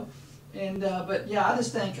him, and but yeah, I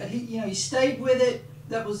just think he stayed with it.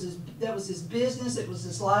 That was his business. It was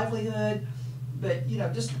his livelihood. But you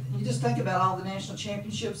just think about all the national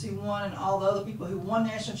championships he won and all the other people who won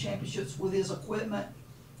national championships with his equipment,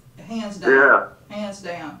 hands down. Yeah. Hands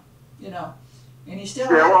down. And he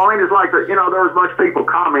still. Yeah, well, it's like there was a bunch of people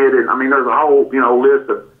commented. There's a whole list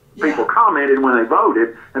of people commented when they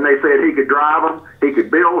voted, and they said he could drive them, he could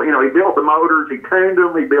build. He built the motors, he tuned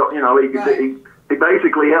them, he built. He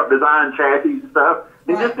basically helped design chassis and stuff.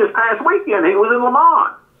 And just this past weekend, he was in Le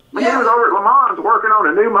Mans. He was over at Le Mans working on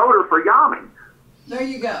a new motor for Yami. There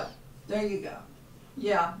you go.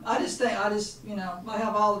 Yeah, I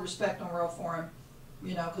have all the respect in the world for him.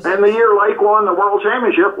 And the year Lake won the World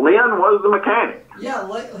Championship, Lynn was the mechanic. Yeah,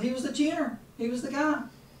 he was the tuner. He was the guy.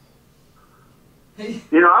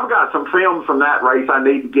 I've got some films from that race I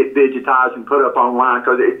need to get digitized and put up online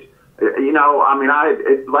because it's, they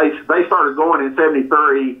started going in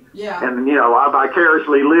 '73, and I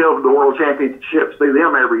vicariously lived the World Championships through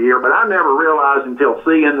them every year, but I never realized until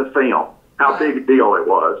seeing the film how big a deal it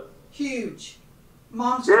was. Huge.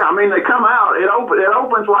 Monster. Yeah, they come out. It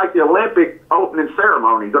opens like the Olympic opening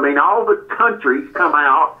ceremonies. All the countries come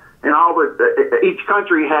out, and each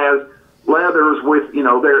country has leathers with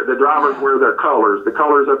the drivers wear their colors, the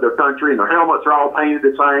colors of their country, and their helmets are all painted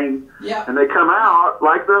the same. Yeah. And they come out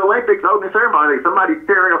like the Olympics opening ceremony. Somebody's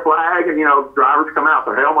carrying a flag, and drivers come out,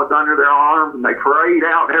 their helmets under their arms, and they parade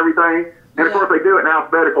out and everything. And of course, they do it in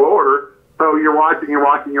alphabetical order. So you're watching, you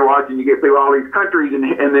get through all these countries, and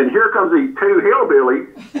then here comes these two hillbillies.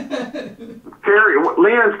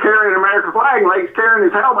 Lynn's carrying an American flag, and Lake's carrying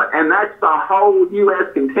his helmet, and that's the whole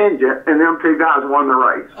U.S. contingent, and them two guys won the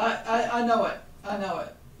race. I know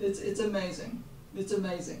it. It's amazing. It's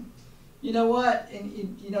amazing. You know what?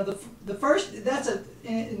 And the first,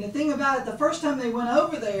 and the thing about it, the first time they went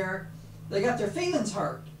over there, they got their feelings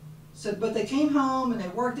hurt. So, but they came home and they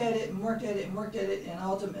worked at it and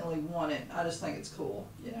ultimately won it. I just think it's cool,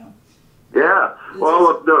 Yeah.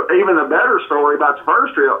 Well, even the better story about the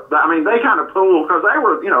first trip, they kind of pulled because they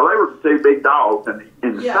were the two big dogs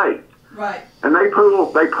in the States. Right. And they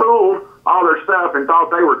pulled all their stuff and thought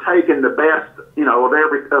they were taking the best,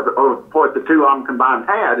 of what the two of them combined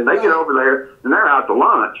had. And they get over there and they're out to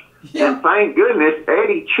lunch. Yeah. And thank goodness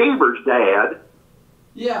Eddie Cheever's dad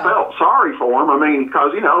felt sorry for him.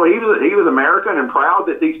 Because, he was American and proud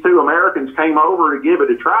that these two Americans came over to give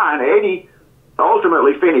it a try. And Eddie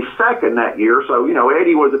ultimately finished second that year. So,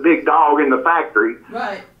 Eddie was a big dog in the factory.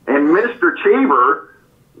 Right. And Mr. Cheever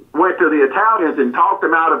went to the Italians and talked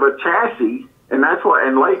them out of a chassis. And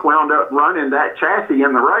and Lake wound up running that chassis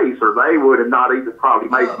in the race, or they would have not even probably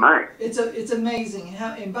made the main. It's amazing.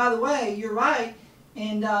 And by the way, you're right.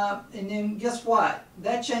 And then guess what?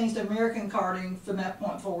 That changed American karting from that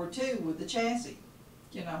point forward too, with the chassis.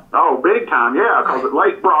 Oh, big time, yeah. Because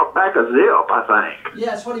Lake brought back a zip, I think.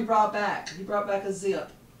 Yeah, that's what he brought back. He brought back a zip.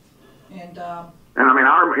 And that's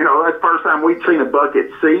the first time we'd seen a bucket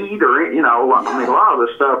seat, or a lot of the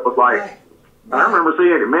stuff was like. Right. I remember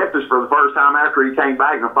seeing it in Memphis for the first time after he came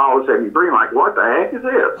back in the fall of '73. I'm like, what the heck is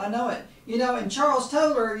this? I know it. And Charles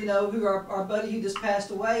Toller, who our buddy who just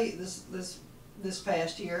passed away this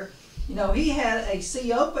past year, he had a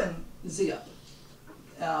C open zip.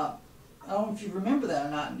 I don't know if you remember that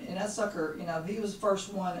or not. And that sucker, he was the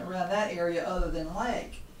first one around that area other than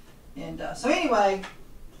Lake. And so anyway,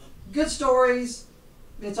 good stories.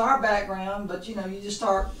 It's our background, but you just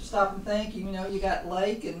stop and think. You got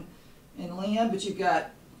Lake and Lynn, but you've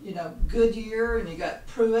got Goodyear, and you got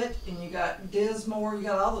Pruitt, and you got Dismore. You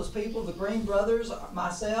got all those people, the Green brothers,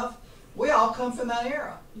 myself. We all come from that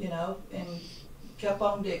era, and kept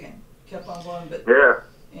on digging, kept on going. But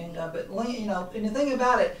but Lynn, and the thing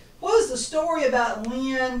about it, what was the story about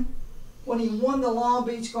Lynn when he won the Long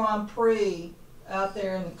Beach Grand Prix out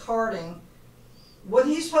there in the karting?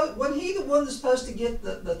 Wasn't he the one that's supposed to get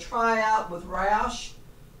the tryout with Roush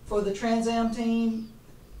for the Trans Am team?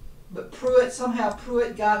 But somehow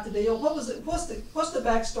Pruitt got the deal. What was it? What's the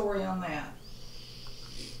backstory on that?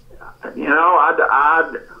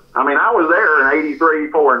 I was there in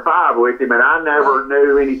 '83, 4, and 5 with him, and I never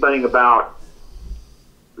knew anything about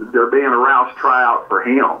there being a Roush tryout for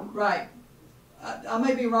him. Right. I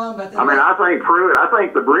may be wrong about that. I mean, I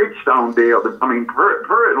think the Bridgestone deal,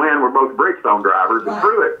 Pruitt and Lynn were both Bridgestone drivers. Right. And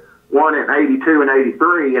Pruitt won in 82 and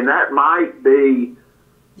 83, and that might be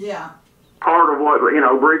part of what,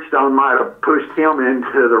 Bridgestone might have pushed him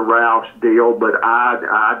into the Roush deal, but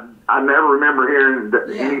I never remember hearing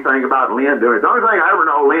anything about Lynn doing it. The only thing I ever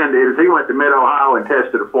know Lynn did is he went to Mid-Ohio and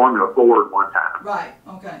tested a Formula Ford one time. Right,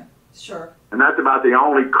 okay, sure. And that's about the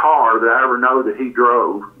only car that I ever know that he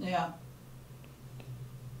drove. Yeah.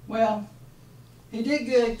 Well, he did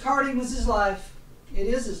good. Karting was his life. It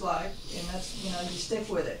is his life, and that's, you stick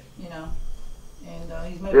with it, And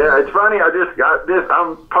he's made it's funny. I just got this.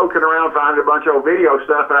 I'm poking around finding a bunch of old video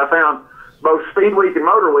stuff, and I found both Speed Week and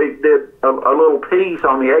Motor Week did a little piece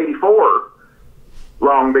on the '84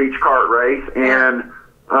 Long Beach kart race, and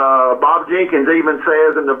Bob Jenkins even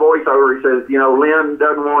says in the voiceover, he says, Lynn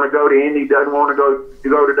doesn't want to go to Indy, doesn't want to go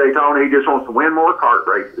to Daytona. He just wants to win more kart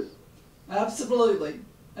races. Absolutely.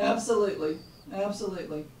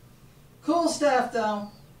 Cool stuff, though.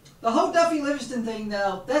 The whole Duffy Livingston thing,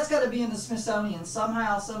 though, that's got to be in the Smithsonian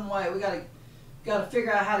somehow, some way. We got to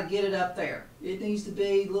figure out how to get it up there. It needs to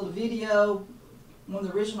be a little video, one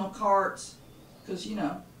of the original karts, because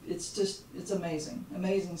it's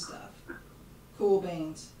amazing stuff. Cool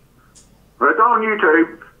beans. But it's on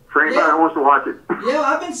YouTube for anybody that wants to watch it. Yeah,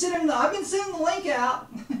 I've been sending the link out.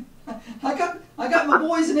 I got my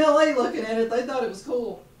boys in LA looking at it. They thought it was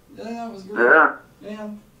cool. They thought it was great. Yeah. Yeah,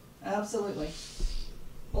 absolutely.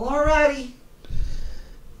 Well, alrighty.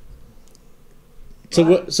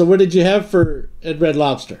 So what did you have at Red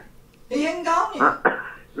Lobster? He hadn't gone yet.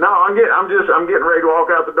 No, I'm getting ready to walk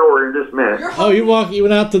out the door in just a minute. You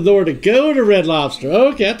went out the door to go to Red Lobster.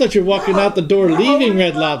 Okay, I thought you were walking out the door leaving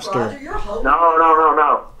Red Lobster. Roger, you're holding.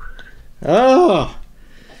 No. Oh.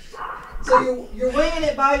 So you're winging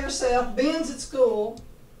it by yourself. Ben's at school.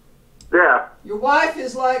 Yeah. Your wife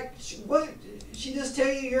is like, what? She just tell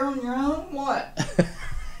you you're on your own? What?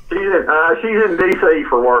 She's in D.C.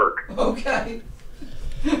 for work. Okay.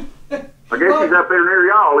 I guess she's up there near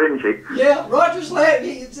y'all, isn't she? Yeah, Roger's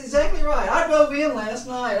laughing. It's exactly right. I drove in last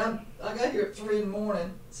night. I got here at 3 in the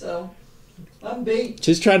morning, so I'm beat.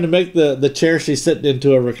 She's trying to make the chair she's sitting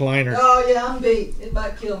into a recliner. Oh, yeah, I'm beat. It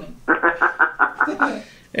might kill me.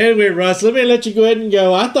 Anyway, Russ, let you go ahead and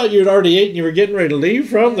go. I thought you had already ate and you were getting ready to leave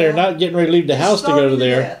from there, not getting ready to leave the house to go to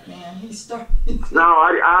there. That, man. He started. No,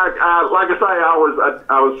 I like I say,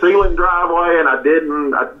 I was sealing driveway, and I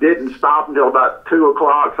didn't stop until about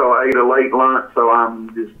 2:00. So I ate a late lunch. So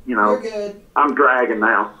I'm just, You're good. I'm dragging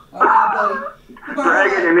now. All right, buddy.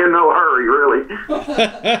 Dragging and in no hurry, really.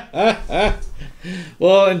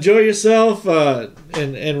 Well, enjoy yourself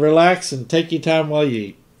and relax and take your time while you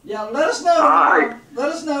eat. Yeah, let us know tomorrow. Right. Let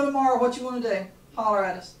us know tomorrow what you want to do. Holler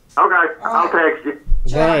at us. Okay, I'll text you.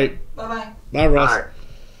 All right. Bye-bye. Bye, Russ. All right.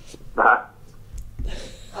 Bye.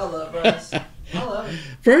 I love Russ. I love him.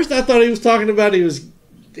 First, I thought he was talking about he was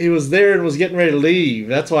there and was getting ready to leave.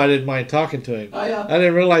 That's why I didn't mind talking to him. Oh, yeah. I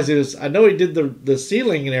didn't realize he was. I know he did the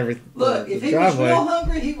ceiling and everything. Look, the if he driveway. was real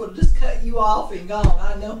hungry, he would have just cut you off and gone.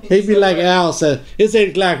 I know. He'd be like Al said, "It's 8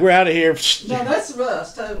 o'clock. We're out of here." No, that's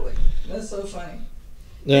Russ. Totally. That's so funny.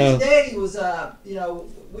 No. His daddy was,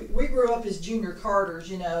 we grew up as junior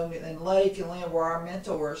karters, and Lake and Lynn were our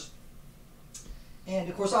mentors. And,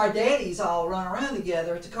 of course, our daddies all run around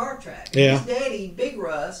together at the kart track. Yeah. His daddy, Big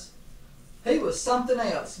Russ, he was something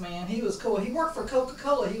else, man. He was cool. He worked for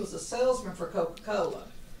Coca-Cola. He was a salesman for Coca-Cola.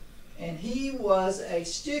 And he was a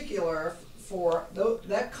stickler for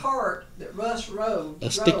that kart that Russ rode.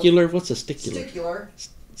 A stickler? What's a stickler?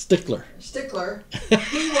 Stickler. Stickler.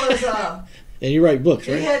 He was... And you write books,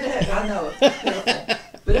 right? He had to have, I know it.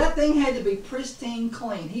 But that thing had to be pristine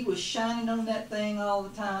clean. He was shining on that thing all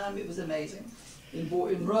the time. It was amazing. And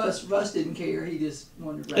Russ didn't care. He just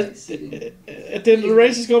wanted to race. At the end of the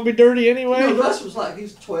race, it's going to be dirty anyway. Russ was like, he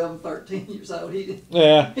was 12 and 13 years old. He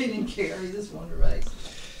didn't care. He just wanted to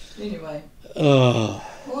race. Anyway. Well,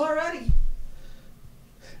 alrighty.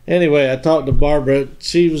 Anyway, I talked to Barbara.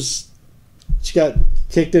 She got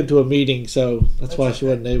kicked into a meeting, so that's why she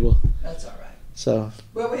wasn't able. That's all right. So.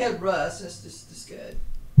 Well, we had Russ. That's just good.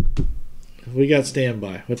 We got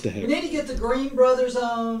standby. What the heck? We need to get the Green Brothers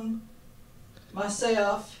on.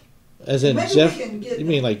 Myself. As in maybe Jeff? We can get you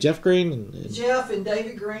mean like Jeff Green? And Jeff and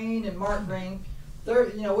David Green and Mark Green. They're,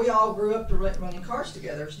 we all grew up running cars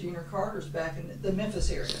together as junior karters back in the Memphis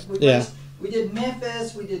area. We did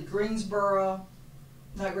Memphis. We did Greensboro.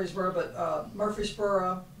 Not Greensboro, but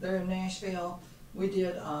Murfreesboro. There in Nashville. We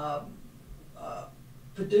did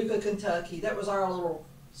Paducah, Kentucky. That was our little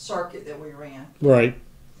circuit that we ran. right.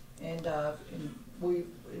 And we,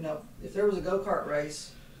 if there was a go-kart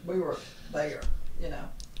race, we were there, you know.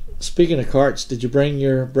 Speaking of carts, did you bring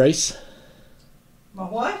your brace My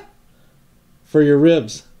what? for your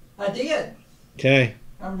ribs? I did. Okay.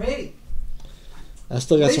 I'm ready. I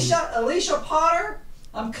still got some. Alicia Potter,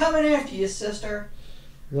 I'm coming after you, sister.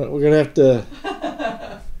 We're going to have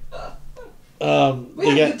to. We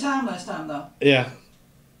had a good time last time, though. Yeah.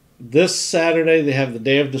 This Saturday, they have the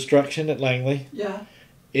Day of Destruction at Langley. Yeah.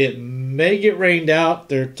 It may get rained out.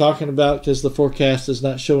 They're talking about because the forecast is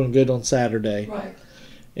not showing good on Saturday. Right.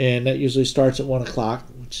 And that usually starts at 1 o'clock,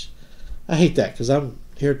 which I hate that because I'm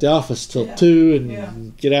here at the office till Yeah. 2 and Yeah.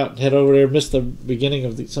 get out and head over there, miss the beginning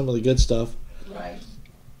of some of the good stuff. Right.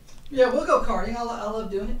 Yeah, we'll go karting. I love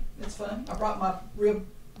doing it. It's fun. I brought my rib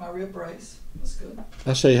brace. That's good.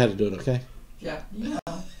 I'll show you how to do it, okay? Yeah, you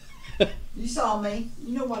know. You saw me.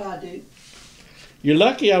 You know what I do. You're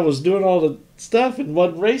lucky I was doing all the stuff and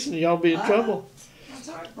wasn't racing. Y'all be in trouble. That's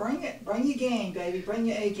all right. Bring it. Bring your game, baby. Bring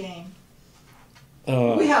your A game.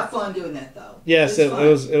 Uh, We have fun doing that, though. yes, it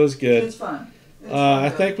was good. It's fun. It's I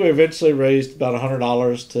fun. think we eventually raised about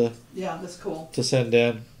 $100 Yeah, that's cool. to send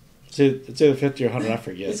in. It's either 50 or 100, I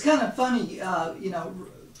forget. It's kind of funny, you know,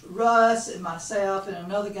 Russ and myself and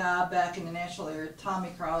another guy back in the Nashville area, Tommy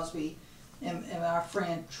Crosby, and our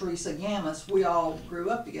friend Teresa Gammas, we all grew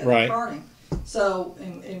up together Right. karting. So,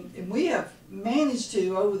 and we have managed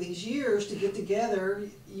to, over these years, to get together,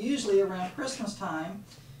 usually around Christmas time,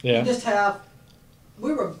 Yeah. and just have,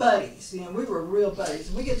 we were buddies, you know, we were real buddies.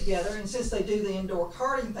 And we get together, and since they do the indoor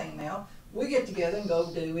karting thing now, we get together and go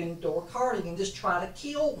do indoor karting and just try to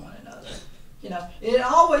kill one another. You know, it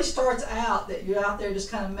always starts out that you're out there just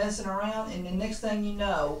kind of messing around, and the next thing you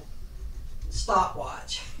know,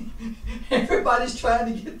 stopwatch. Everybody's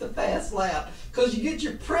trying to get the fast lap because you get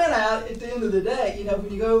your printout at the end of the day. You know,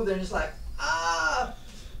 when you go over there and it's like, ah,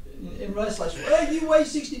 and Russ like, well, you weigh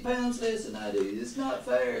 60 pounds less than I do. It's not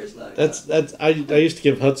fair. It's like I used to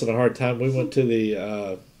give Hudson a hard time. We went to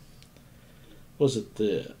the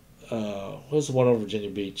what was the one over Virginia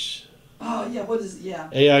Beach? oh yeah, what is it? Yeah,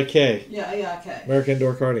 AIK, yeah, AIK. American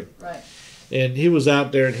Indoor Karting. Right. And he was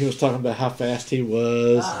out there and he was talking about how fast he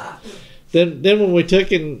was. Ah, Then when we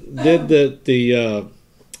took and did the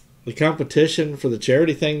competition for the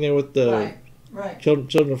charity thing there with the right.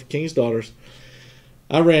 Children of King's Daughters,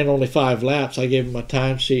 I ran only 5 laps. I gave him my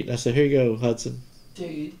time sheet and I said, "Here you go, Hudson."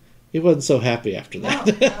 Dude. He wasn't so happy after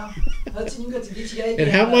that. No. Hudson, you got to get your A And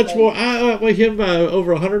how much more? I outweigh him by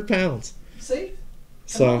over 100 pounds. See?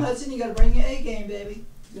 So Come on, Hudson, you got to bring your A game, baby.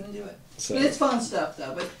 You're going to do it. So, But it's fun stuff,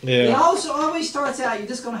 though. But yeah. it also always starts out, you're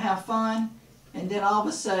just going to have fun, and then all of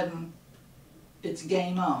a sudden, it's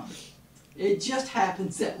game on. It just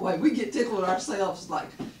happens that way. We get tickled ourselves like,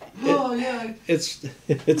 oh, yeah.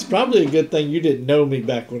 It's probably a good thing you didn't know me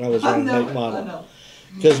back when I was I running know late it, model. I know.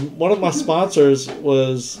 Because one of my sponsors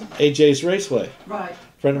was AJ's Raceway. Right.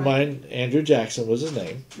 A friend of mine, Andrew Jackson was his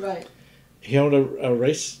name. Right. He owned a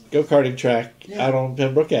race go-karting track Yeah. out on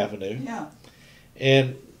Pembroke Avenue. Yeah.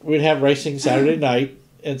 And we'd have racing Saturday night,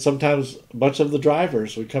 and sometimes a bunch of the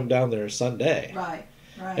drivers would come down there Sunday. Right.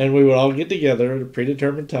 Right. And we would all get together at a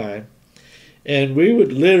predetermined time, and we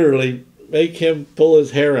would literally make him pull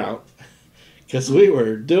his hair out because we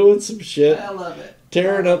were doing some shit, I love it.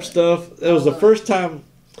 tearing I love up it. stuff. It was the first time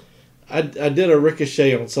I did a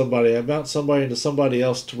ricochet on somebody. I bounced somebody into somebody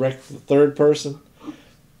else to wreck the third person.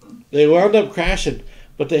 They wound up crashing,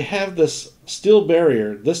 but they have this steel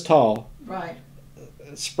barrier this tall, Right.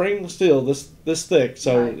 spring steel this thick,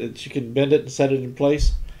 so Right. that you can bend it and set it in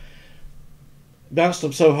place. Bounced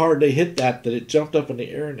them so hard they hit that it jumped up in the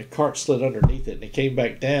air and the cart slid underneath it and it came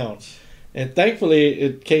back down. And thankfully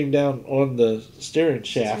it came down on the steering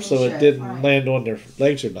shaft, so it didn't right. land on their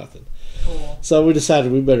legs or nothing. Cool. So we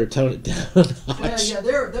decided we better tone it down a Yeah, notch. yeah,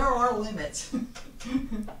 there are limits.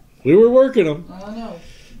 We were working them. I know.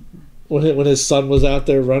 When his son was out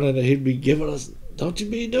there running, he'd be giving us, "Don't you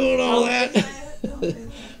be doing all that." Don't do that.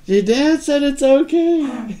 Your dad said it's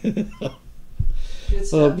okay. Good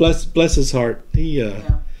Oh, stuff. bless his heart.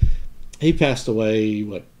 Yeah. He passed away,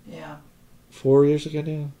 what, Yeah. 4 years ago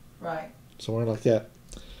now? Right. Somewhere like that.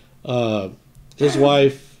 His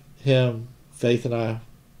wife, him, Faith, and I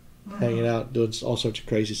hanging out, doing all sorts of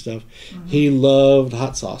crazy stuff. He loved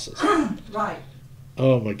hot sauces. Right.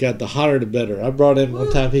 Oh my God, the hotter the better. I brought in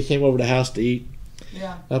one time, he came over to the house to eat.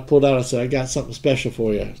 Yeah. I pulled out, I said, "I got something special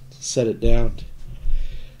for you." Set it down.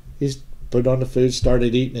 He's put on the food,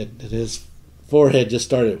 started eating it, and his forehead just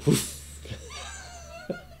started.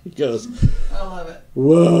 He goes, I love it.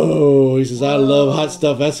 "Whoa." He says, "I love Whoa. hot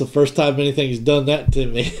stuff. That's the first time anything's done that to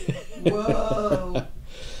me." Whoa.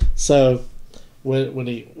 So when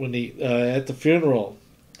he at the funeral,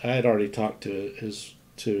 I had already talked to his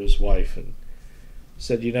to his wife and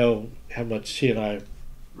said, you know how much he and I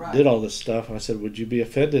Right. did all this stuff. And I said, would you be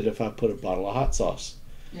offended if I put a bottle of hot sauce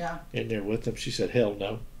Yeah. in there with him? She said, hell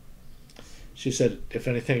no. She said, if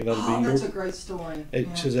anything, that'll be That's your... a great story. She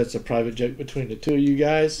Yeah. says, that's a private joke between the two of you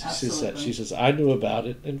guys. Absolutely. She says, I knew about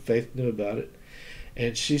it, and Faith knew about it.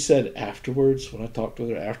 And she said afterwards, when I talked with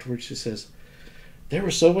her afterwards, she says, there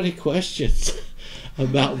were so many questions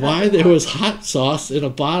about why there was hot sauce in a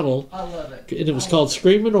bottle. I love it. And it was called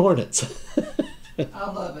Screaming Hornets.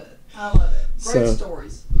 I love it. I love it. Great So,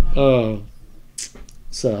 stories. You know?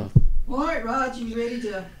 So, Well, all right, Rod, you ready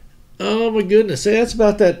to? oh my goodness. Hey, that's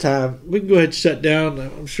about that time. We can go ahead and shut down.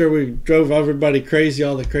 I'm sure we drove everybody crazy,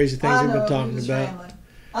 all the crazy things I we've know, been he talking was about. rambling.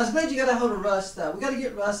 I was glad you got a hold of Russ, though. We got to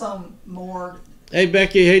get Russ on more. Hey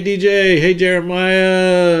Becky, hey DJ, hey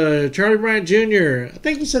Jeremiah, Charlie Bryant Jr. I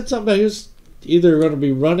think he said something about he was either going to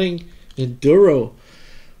be running enduro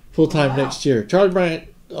full time Wow. next year. Charlie Bryant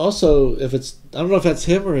also, if it's, I don't know if that's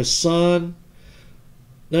him or his son.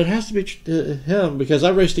 No, it has to be him because I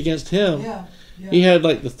raced against him. Yeah. Yeah. He had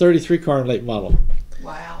like the 33 car and late model.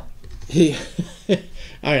 Wow. He, all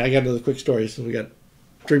right, I got another quick story, so we got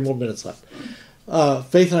 3 more minutes left.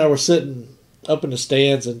 Faith and I were sitting up in the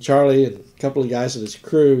stands, and Charlie and a couple of guys in his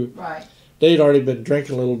crew, Right. they'd already been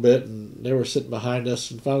drinking a little bit, and they were sitting behind us,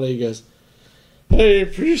 and finally he goes, hey,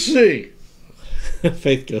 Pearce.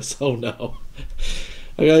 Faith goes, oh no.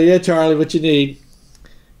 I go, yeah, Charlie, what you need?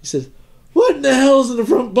 He says, what in the hell's in the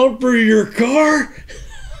front bumper of your car?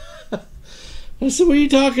 I said, what are you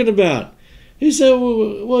talking about? He said, well,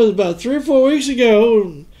 it was about 3 or 4 weeks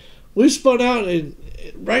ago, we spun out and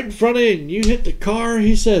right in front of you, and you hit the car.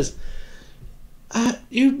 He says,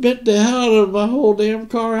 you bent the hell out of my whole damn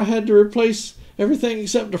car. I had to replace everything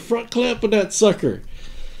except the front clip of that sucker.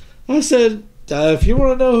 I said, if you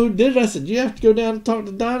want to know who did it, I said, you have to go down and talk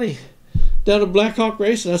to Donnie down at Black Hawk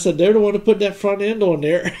Racing. I said, they're the one who put that front end on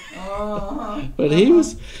there. But he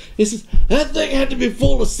says, that thing had to be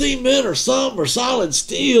full of cement or something or solid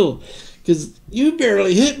steel because you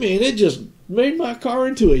barely hit me and it just made my car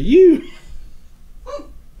into a U.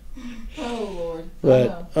 Oh, Lord.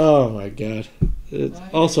 But, oh my God. It's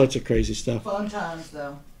all sorts of crazy stuff. Fun times,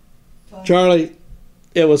 though. Fun. Charlie,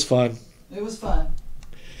 it was fun. It was fun.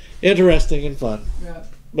 Interesting and fun. Yeah.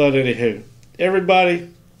 But anywho, everybody,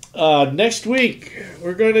 next week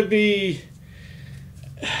we're going to be...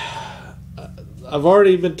 I've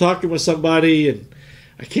already been talking with somebody, and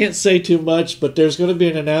I can't say too much, but there's going to be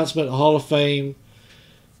an announcement at Hall of Fame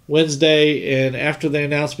Wednesday, and after the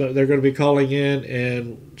announcement, they're going to be calling in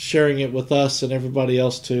and sharing it with us and everybody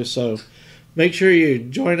else too. So make sure you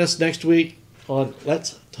join us next week on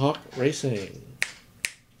Let's Talk Racing.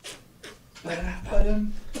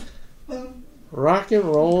 Ba-dum, ba-dum. Rock and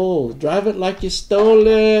roll. Drive it like you stole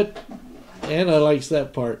it. Anna likes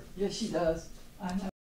that part. Yes, she does. I know.